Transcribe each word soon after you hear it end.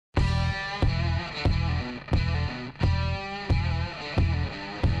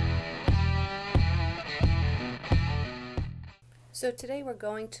So today we're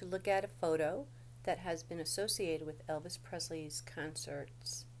going to look at a photo that has been associated with Elvis Presley's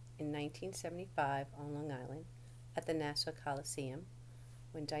concerts in 1975 on Long Island at the Nassau Coliseum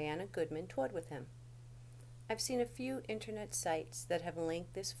when Diana Goodman toured with him. I've seen a few internet sites that have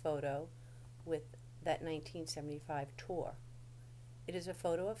linked this photo with that 1975 tour. It is a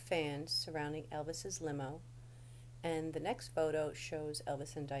photo of fans surrounding Elvis's limo, and the next photo shows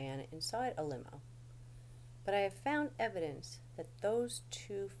Elvis and Diana inside a limo. But I have found evidence that those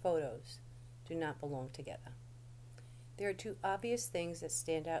two photos do not belong together. There are two obvious things that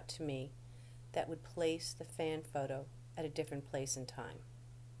stand out to me that would place the fan photo at a different place in time.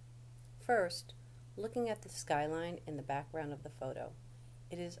 First, looking at the skyline in the background of the photo,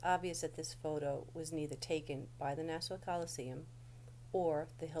 it is obvious that this photo was neither taken by the Nassau Coliseum or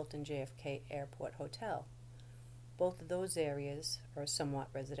the Hilton JFK Airport Hotel. Both of those areas are somewhat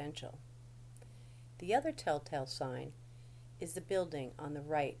residential. The other telltale sign is the building on the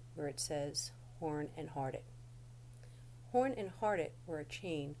right where it says Horn and Hardit. Horn and Hardit were a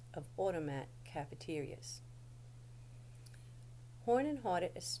chain of automat cafeterias. Horn and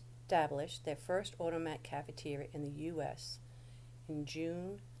Hardit established their first automat cafeteria in the U.S. in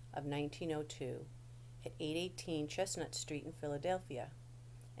June of 1902 at 818 Chestnut Street in Philadelphia,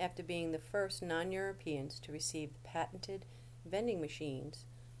 after being the first non-Europeans to receive the patented vending machines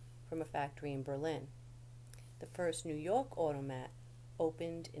from a factory in Berlin. The first New York automat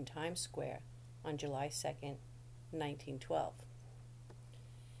opened in Times Square on July 2nd, 1912.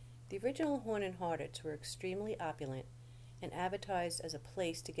 The original Horn and Hardits were extremely opulent and advertised as a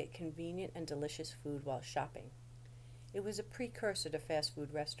place to get convenient and delicious food while shopping. It was a precursor to fast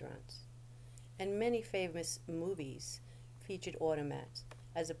food restaurants, and many famous movies featured automats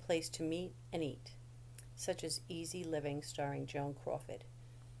as a place to meet and eat, such as Easy Living starring Joan Crawford,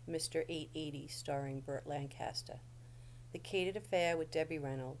 Mr. 880 starring Burt Lancaster, The Catered Affair with Debbie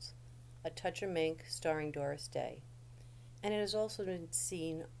Reynolds, A Touch of Mink starring Doris Day, and it has also been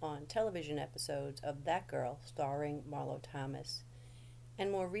seen on television episodes of That Girl starring Marlo Thomas,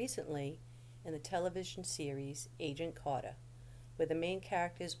 and more recently in the television series Agent Carter, where the main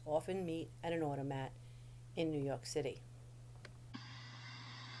characters often meet at an automat in New York City.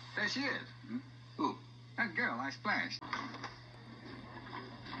 There she is. Who? That girl I splashed.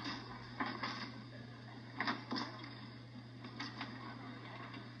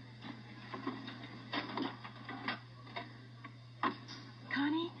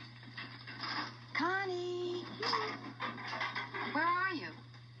 Connie? Connie! Where are you?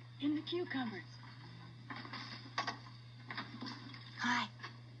 In the cucumbers. Hi.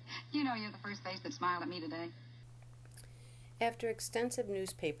 You know you're the first face that smiled at me today. After extensive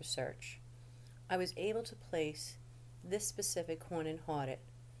newspaper search, I was able to place this specific Horn and Hardit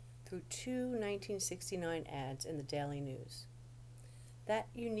through two 1969 ads in the Daily News. That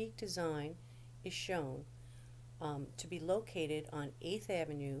unique design is shown to be located on 8th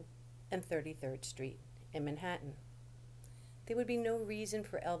Avenue and 33rd Street in Manhattan. There would be no reason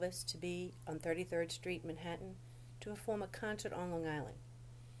for Elvis to be on 33rd Street, Manhattan, to perform a concert on Long Island.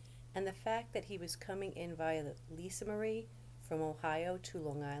 And the fact that he was coming in via the Lisa Marie from Ohio to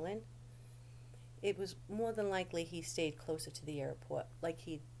Long Island, it was more than likely he stayed closer to the airport like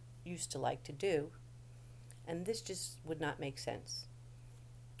he used to like to do, and this just would not make sense.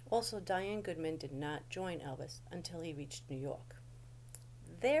 Also, Diana Goodman did not join Elvis until he reached New York.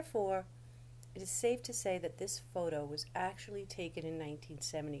 Therefore, it is safe to say that this photo was actually taken in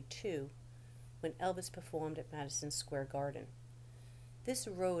 1972 when Elvis performed at Madison Square Garden. This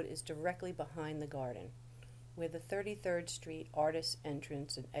road is directly behind the garden, where the 33rd Street artist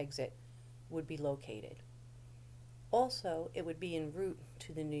entrance and exit would be located. Also, it would be en route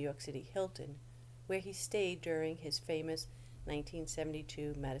to the New York City Hilton, where he stayed during his famous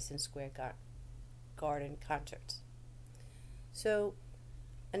 1972 Madison Square Garden concerts. So,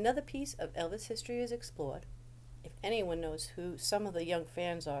 another piece of Elvis history is explored. If anyone knows who some of the young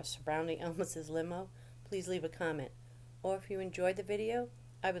fans are surrounding Elvis's limo, please leave a comment. Or if you enjoyed the video,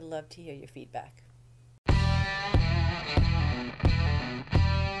 I would love to hear your feedback.